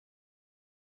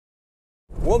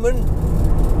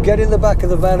Woman, get in the back of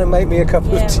the van and make me a cup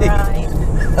of tea. Right.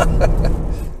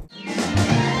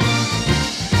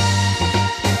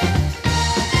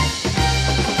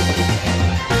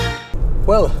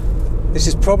 Well, this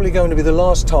is probably going to be the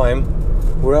last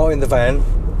time we're out in the van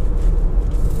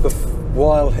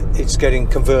while it's getting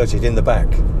converted in the back,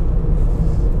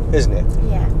 isn't it?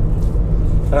 Yeah.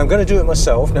 And I'm going to do it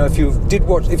myself. Now, if you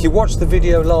watched the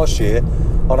video last year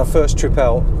on our first trip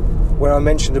out, where I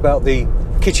mentioned about the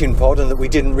kitchen pod and that we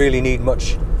didn't really need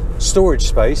much storage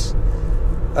space,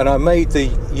 and I made the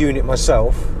unit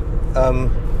myself,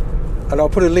 and I'll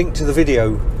put a link to the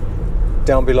video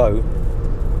down below.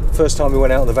 First time we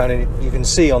went out in the van, and you can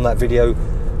see on that video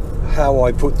how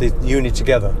I put the unit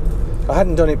together. I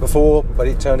hadn't done it before, but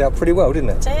it turned out pretty well, didn't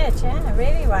it? It did, yeah,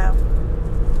 really well.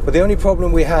 But the only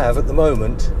problem we have at the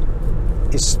moment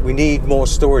is we need more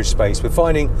storage space. We're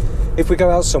finding if we go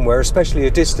out somewhere, especially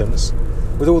a distance,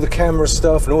 with all the camera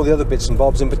stuff and all the other bits and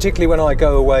bobs, and particularly when I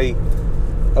go away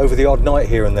over the odd night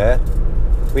here and there,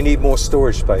 we need more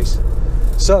storage space.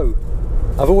 So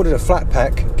I've ordered a flat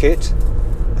pack kit,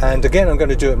 and again I'm going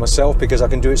to do it myself because I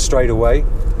can do it straight away.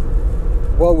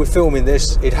 While we're filming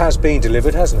this, it has been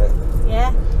delivered, hasn't it?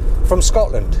 Yeah. From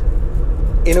Scotland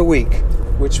in a week,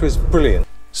 which was brilliant.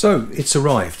 So it's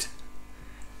arrived,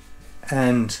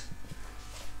 and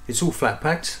it's all flat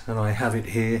packed, and I have it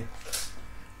here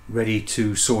ready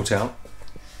to sort out.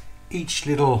 Each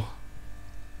little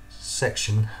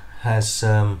section has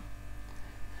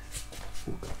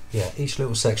each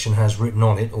little section has written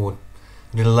on it, or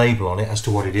a little label on it as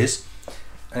to what it is,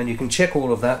 and you can check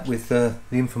all of that with the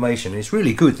information. It's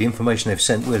really good, the information they've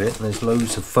sent with it, and there's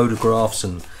loads of photographs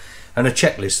and a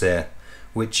checklist there,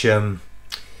 which I'm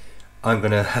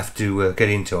going to have to get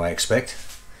into, I expect.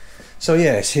 So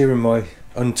yeah, it's here in my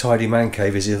untidy man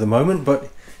cave is at the moment, but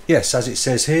yes, as it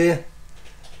says here,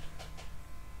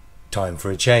 time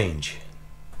for a change.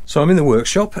 So I'm in the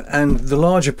workshop, and the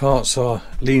larger parts are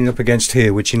leaning up against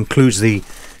here, which includes the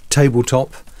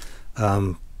tabletop,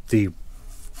 the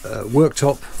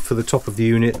worktop for the top of the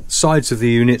unit, sides of the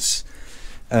units,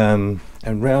 and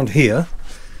round here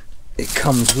it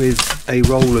comes with a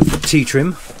roll of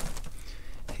T-trim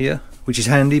here, which is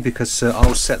handy because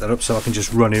I'll set that up so I can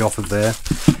just run it off of there.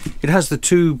 It has the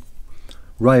two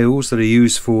rails that are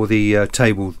used for the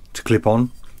table to clip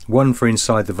on, one for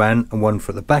inside the van and one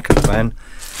for the back of the van,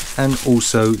 and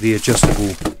also the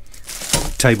adjustable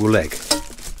table leg.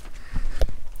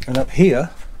 And up here,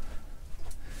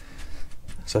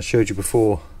 as I showed you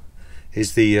before,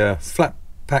 is the flat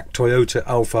pack Toyota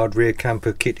Alphard rear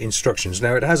camper kit instructions.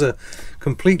 Now it has a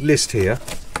complete list here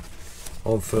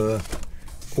of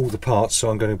all the parts, so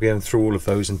I'm going to be going through all of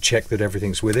those and check that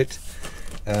everything's with it.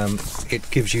 It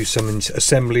gives you some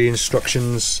assembly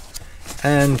instructions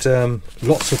and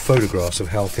lots of photographs of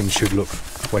how things should look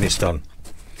when it's done.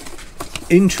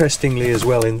 Interestingly as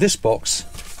well, in this box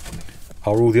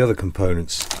are all the other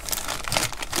components.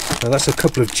 Now that's a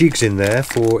couple of jigs in there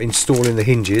for installing the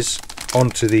hinges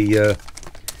onto the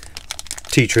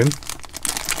T-trim,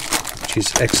 which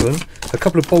is excellent. A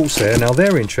couple of bolts there. Now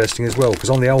they're interesting as well, because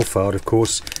on the Alphard, of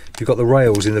course, you've got the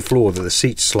rails in the floor that the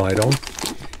seats slide on,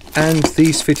 and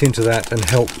these fit into that and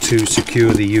help to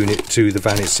secure the unit to the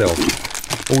van itself.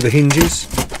 All the hinges,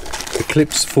 the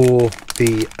clips for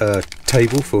the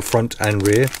table for front and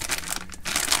rear,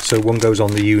 so one goes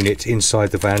on the unit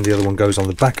inside the van, the other one goes on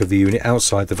the back of the unit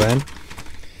outside the van.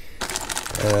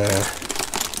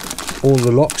 All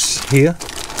the locks here,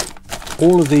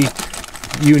 all of the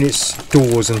units,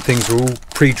 doors and things are all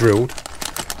pre-drilled,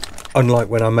 unlike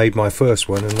when I made my first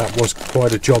one, and that was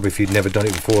quite a job if you'd never done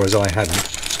it before, as I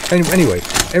hadn't. Anyway,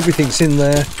 everything's in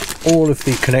there, all of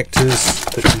the connectors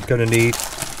that you're going to need,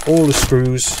 all the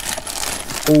screws,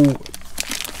 all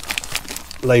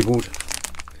labelled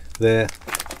there,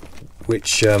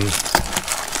 which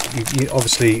you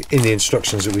obviously in the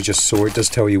instructions that we just saw, it does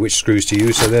tell you which screws to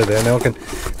use, so they're there. Now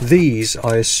these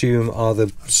I assume are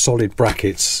the solid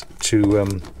brackets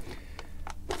to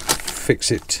fix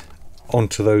it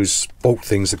onto those bolt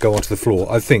things that go onto the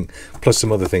floor, I think, plus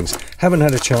some other things. Haven't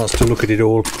had a chance to look at it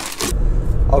all.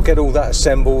 I'll get all that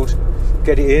assembled,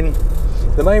 get it in.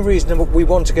 The main reason we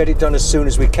want to get it done as soon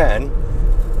as we can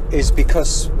is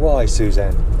because, why,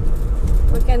 Suzanne?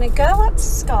 We're going to go up to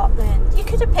Scotland. You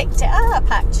could have picked it up,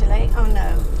 actually. Oh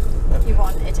no, you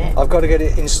wanted it. I've got to get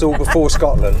it installed before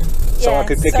Scotland, so I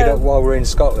could pick it up while we're in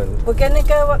Scotland. We're going to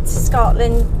go up to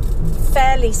Scotland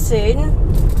fairly soon,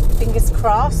 fingers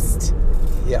crossed.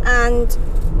 Yeah. And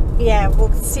yeah,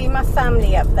 we'll see my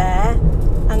family up there,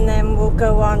 and then we'll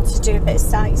go on to do a bit of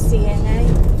sightseeing,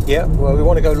 eh? Yeah, well, we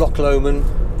want to go Loch Lomond,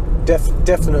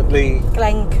 definitely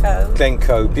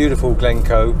Glencoe. Beautiful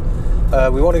Glencoe.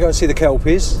 We want to go and see the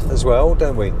Kelpies as well,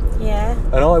 don't we? Yeah.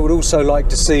 And I would also like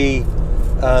to see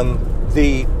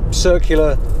the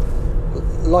circular,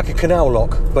 like a canal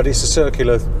lock, but it's a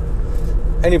circular.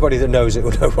 Anybody that knows it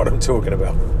will know what I'm talking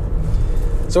about.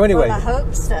 So anyway. Well, I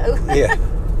hope so. Yeah.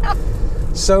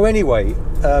 So anyway,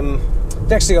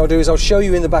 next thing I'll do is I'll show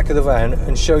you in the back of the van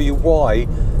and show you why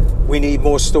we need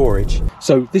more storage.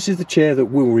 So this is the chair that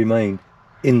will remain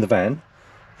in the van,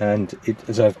 and it,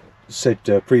 as I've said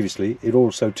previously, it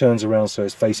also turns around so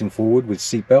it's facing forward with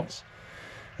seat belts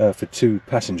for 2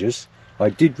 passengers. I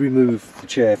did remove the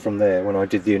chair from there when I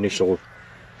did the initial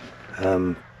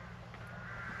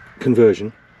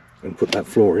conversion and put that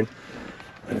floor in.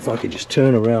 And if I could just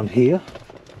turn around here.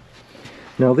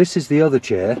 Now this is the other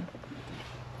chair.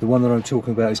 The one that I'm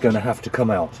talking about is going to have to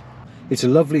come out. It's a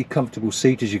lovely comfortable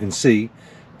seat, as you can see,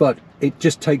 but it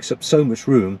just takes up so much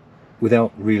room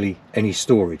without really any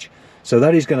storage. So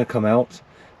that is going to come out,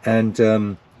 and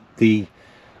the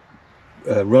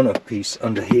runner piece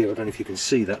under here, I don't know if you can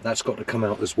see that, that's got to come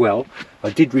out as well. I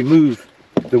did remove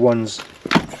the ones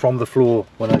from the floor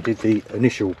when I did the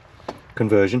initial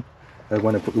conversion,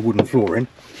 when I put the wooden floor in.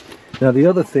 Now the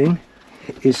other thing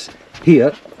is,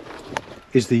 here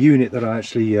is the unit that I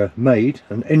actually made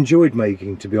and enjoyed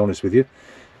making, to be honest with you,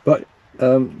 but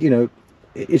you know,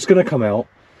 it's going to come out,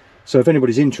 so if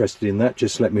anybody's interested in that,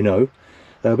 just let me know.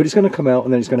 But it's going to come out,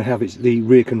 and then it's going to have the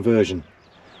rear conversion,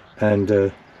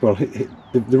 and well,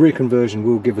 the rear conversion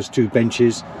will give us 2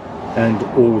 benches and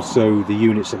also the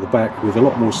units at the back with a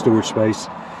lot more storage space,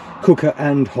 cooker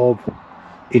and hob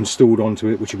installed onto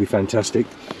it, which will be fantastic.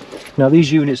 Now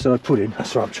these units that I put in,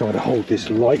 that's why I'm trying to hold this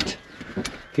light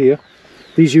here.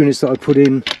 These units that I put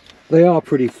in, they are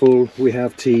pretty full. We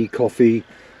have tea, coffee,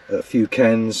 a few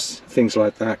cans, things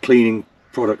like that, cleaning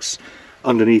products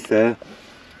underneath there.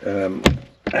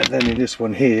 And then in this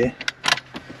one here,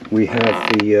 we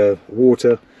have the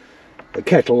water, a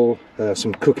kettle,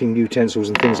 some cooking utensils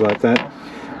and things like that.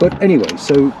 But anyway,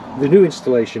 so the new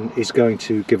installation is going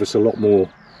to give us a lot more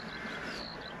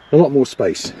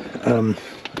space.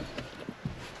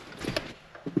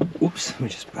 Oops, let me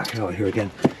just back out here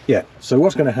again. Yeah, so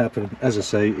what's going to happen, as I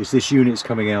say, is this unit's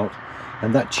coming out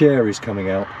and that chair is coming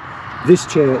out. This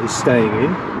chair is staying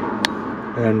in,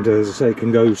 and as I say, it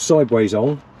can go sideways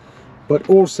on, but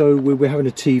also we're having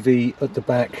a TV at the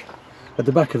back of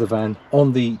the van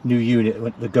on the new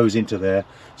unit that goes into there,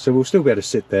 so we'll still be able to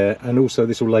sit there, and also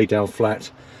this will lay down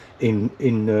flat in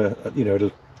you know,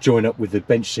 it'll join up with the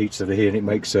bench seats that are here, and it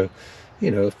makes a, you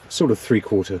know, sort of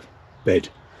 3/4 bed.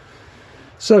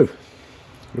 So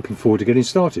looking forward to getting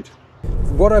started.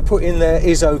 What I put in there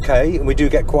is okay, and we do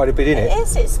get quite a bit in it. It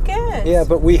is, it's good. Yeah,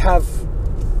 but we have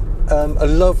a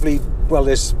lovely, well,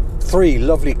 there's 3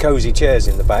 lovely cosy chairs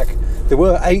in the back. There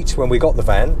were 8 when we got the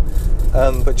van,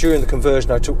 but during the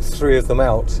conversion I took 3 of them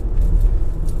out.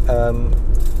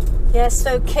 Yeah,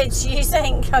 so kids' use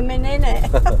ain't coming in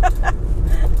it.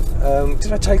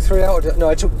 Did I take 3 out? No,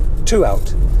 I took 2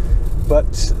 out.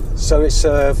 But so it's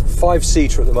a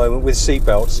 5-seater at the moment with seat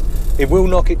belts. It will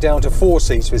knock it down to 4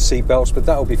 seats with seat belts, but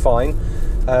that'll be fine.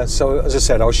 So as I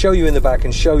said, I'll show you in the back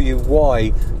and show you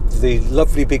why the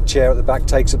lovely big chair at the back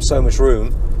takes up so much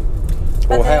room.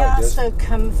 But they are so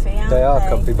comfy, aren't they? They are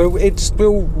comfy, but it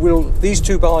still will. These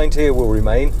 2 behind here will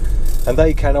remain, and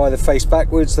they can either face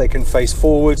backwards, they can face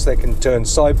forwards, they can turn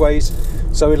sideways.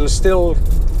 So it'll still,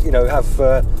 you know, have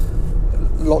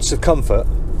lots of comfort.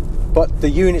 But the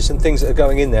units and things that are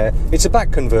going in there, it's a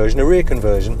back conversion, a rear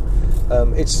conversion.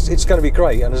 It's going to be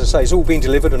great, and as I say, it's all been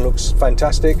delivered and looks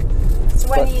fantastic. So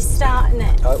when are you starting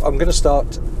it? I'm going to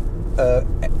start,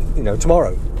 you know,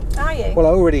 tomorrow. Are you? Well,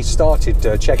 I already started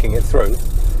checking it through.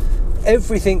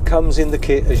 Everything comes in the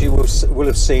kit, as you will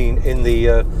have seen in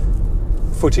the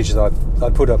footage that I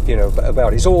put up, you know,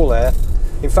 about it. It's all there.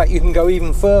 In fact, you can go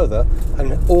even further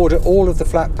and order all of the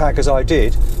flat pack as I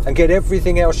did, and get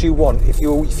everything else you want if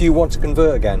you want to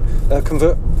convert again.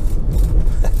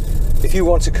 If you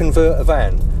want to convert a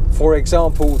van, for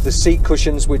example, the seat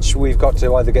cushions, which we've got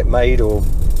to either get made or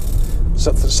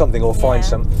something, or find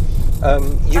some. I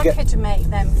could make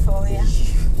them for you.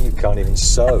 You can't even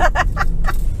sew.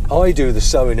 I do the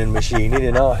sewing and machining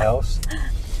in our house.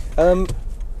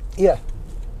 Yeah.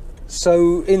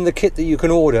 So in the kit that you can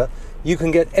order, you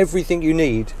can get everything you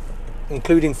need,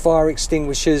 including fire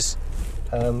extinguishers.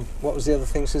 What was the other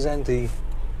thing, Suzanne? The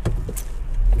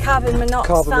carbon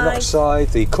monoxide,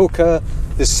 the cooker,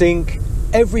 the sink,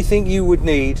 everything you would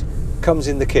need comes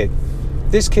in the kit.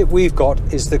 This kit we've got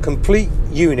is the complete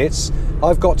units.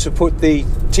 I've got to put the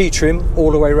T-trim all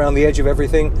the way around the edge of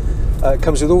everything. It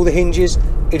comes with all the hinges,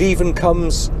 It even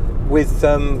comes with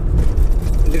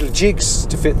little jigs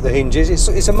to fit the hinges.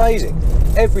 It's amazing.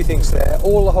 Everything's there.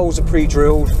 All the holes are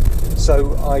pre-drilled,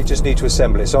 so I just need to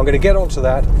assemble it. So I'm going to get onto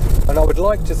that, and I would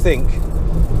like to think,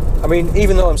 I mean,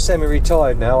 even though I'm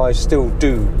semi-retired now, I still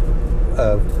do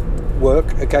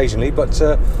work occasionally, but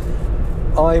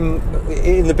I'm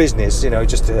in the business, you know,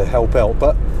 just to help out.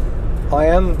 But I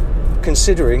am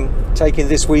considering taking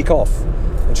this week off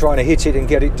and trying to hit it and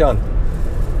get it done.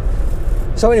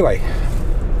 So anyway,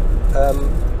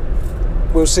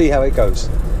 we'll see how it goes,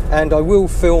 and I will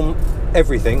film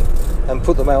everything and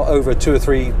put them out over 2 or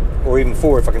 3 or even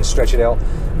 4 if I can stretch it out,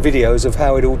 videos of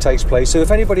how it all takes place. So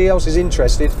if anybody else is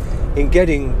interested in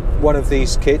getting one of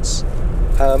these kits,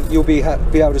 you'll be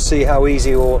able to see how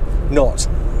easy or not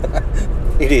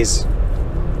it is.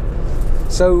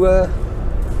 So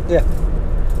yeah,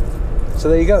 so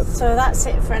there you go. So that's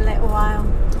it for a little while.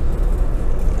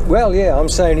 Well, yeah, I'm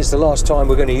saying it's the last time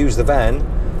we're going to use the van,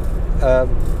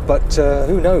 but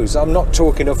who knows? I'm not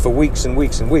talking up for weeks and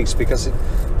weeks and weeks, because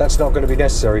that's not going to be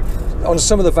necessary. On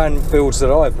some of the van builds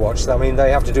that I've watched, I mean,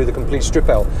 they have to do the complete strip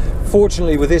out.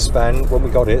 Fortunately, with this van, when we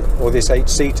got it, or this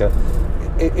 8-seater,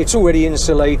 it's already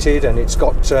insulated, and it's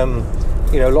got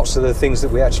you know, lots of the things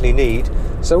that we actually need.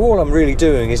 So all I'm really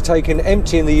doing is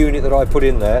emptying the unit that I put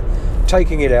in there,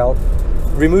 taking it out,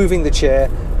 removing the chair.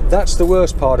 That's the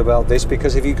worst part about this,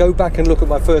 because if you go back and look at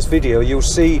my first video, you'll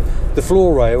see the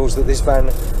floor rails that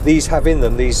these have in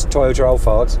them, these Toyota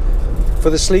Alphards, for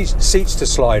the seats to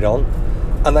slide on,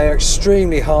 and they are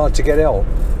extremely hard to get out.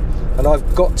 And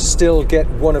I've got to still get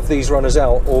one of these runners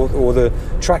out, or the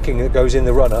tracking that goes in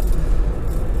the runner,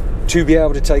 to be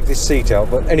able to take this seat out.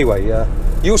 But anyway,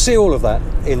 you'll see all of that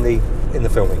in the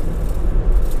filming.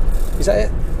 Is that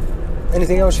it?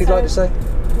 Anything else you'd like to say?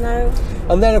 No.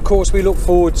 And then of course we look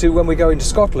forward to when we go into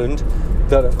Scotland,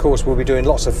 that of course we'll be doing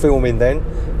lots of filming then,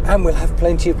 and we'll have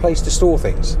plenty of place to store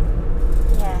things.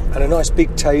 Yeah. And a nice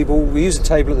big table. We use a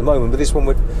table at the moment, but this one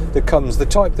that comes, the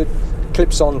type that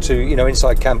clips onto, you know,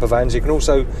 inside camper vans. You can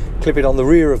also clip it on the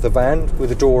rear of the van with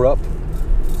the door up.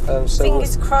 So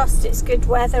fingers crossed it's good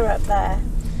weather up there.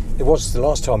 It was the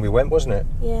last time we went, wasn't it?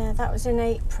 Yeah, that was in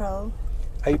April.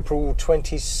 April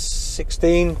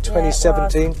 2016,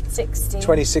 2017? Yeah,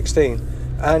 2016.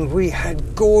 And we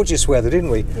had gorgeous weather, didn't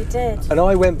we? We did. And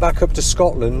I went back up to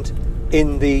Scotland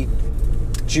in the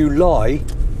July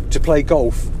to play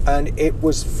golf, and it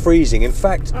was freezing. In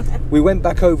fact, we went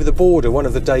back over the border one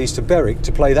of the days to Berwick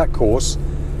to play that course,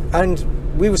 and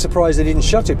we were surprised they didn't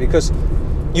shut it, because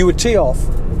you would tee off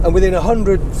and within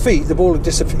 100 feet the ball had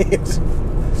disappeared.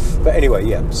 But anyway,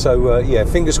 yeah, so yeah,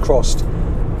 fingers crossed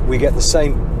we get the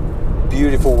same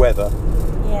beautiful weather.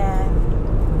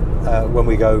 Yeah. When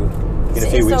we go in a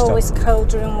few weeks' It's time. always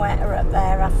colder and wetter up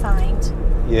there, I find.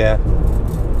 Yeah.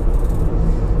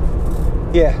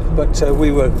 Yeah, but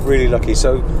we were really lucky,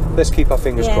 so let's keep our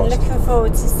fingers crossed. Yeah, looking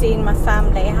forward to seeing my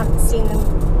family. I haven't seen them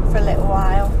for a little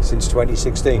while. Since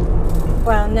 2016?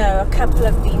 Well, no, a couple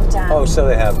have been down. Oh, so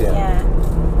they have, yeah. Yeah.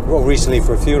 Well, recently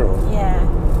for a funeral. Yeah.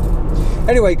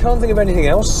 Anyway, can't think of anything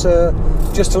else.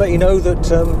 Just to let you know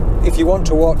that if you want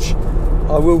to watch,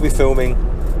 I will be filming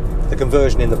the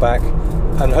conversion in the back,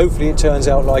 and hopefully it turns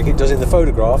out like it does in the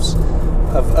photographs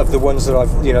of the ones that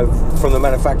I've, you know, from the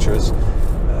manufacturers.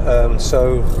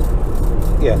 So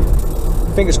yeah,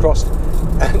 fingers crossed,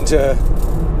 and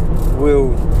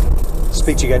we'll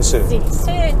speak to you again soon. See you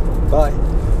soon. Bye.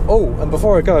 Oh, and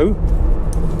before I go,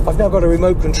 I've now got a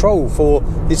remote control for,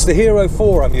 it's the Hero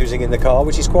 4 I'm using in the car,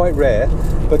 which is quite rare,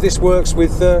 but this works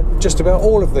with just about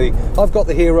all of I've got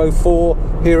the Hero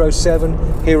 4, Hero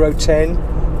 7, Hero 10,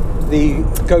 the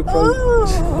GoPro,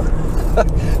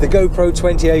 the GoPro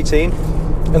 2018,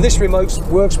 and this remote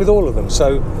works with all of them.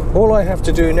 So all I have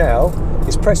to do now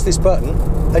is press this button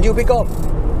and you'll be gone.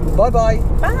 Bye-bye.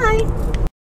 Bye.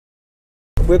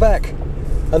 We're back,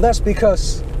 and that's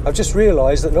because I've just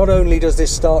realised that not only does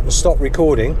this start and stop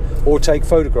recording or take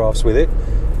photographs with it,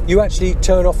 you actually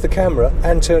turn off the camera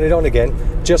and turn it on again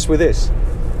just with this.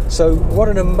 So what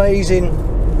an amazing...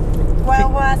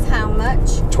 Well worth how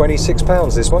much?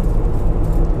 £26 this one,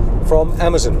 from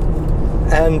Amazon.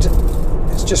 And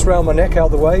it's just round my neck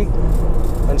out the way,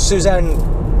 and Suzanne,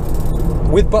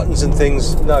 with buttons and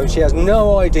things, no, she has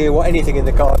no idea what anything in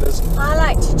the car does. I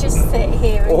like to just sit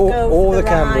here and go all for the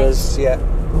cameras, yeah.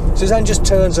 Suzanne just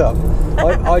turns up.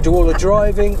 I do all the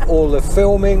driving, all the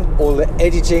filming, all the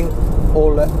editing,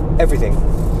 everything.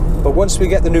 But once we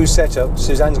get the new setup,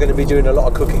 Suzanne's going to be doing a lot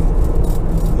of cooking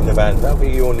in the van. That'll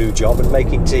be your new job, and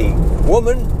making tea.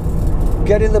 Woman,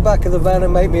 get in the back of the van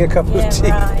and make me a cup of tea.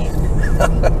 Right.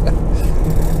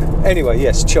 Anyway,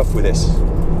 yes, chuffed with this.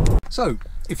 So,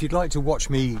 if you'd like to watch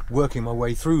me working my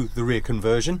way through the rear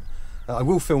conversion, I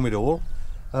will film it all.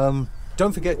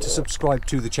 Don't forget to subscribe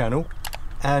to the channel,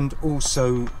 and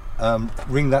also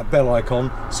ring that bell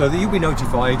icon so that you'll be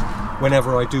notified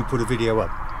whenever I do put a video up.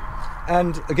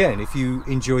 And again, if you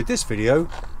enjoyed this video,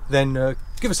 then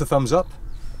give us a thumbs up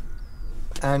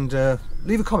and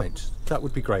leave a comment. That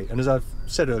would be great. And as I've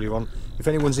said earlier on, if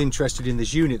anyone's interested in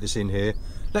this unit that's in here,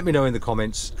 let me know in the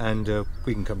comments, and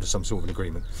we can come to some sort of an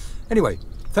agreement. Anyway,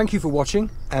 thank you for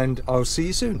watching, and I'll see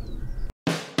you soon.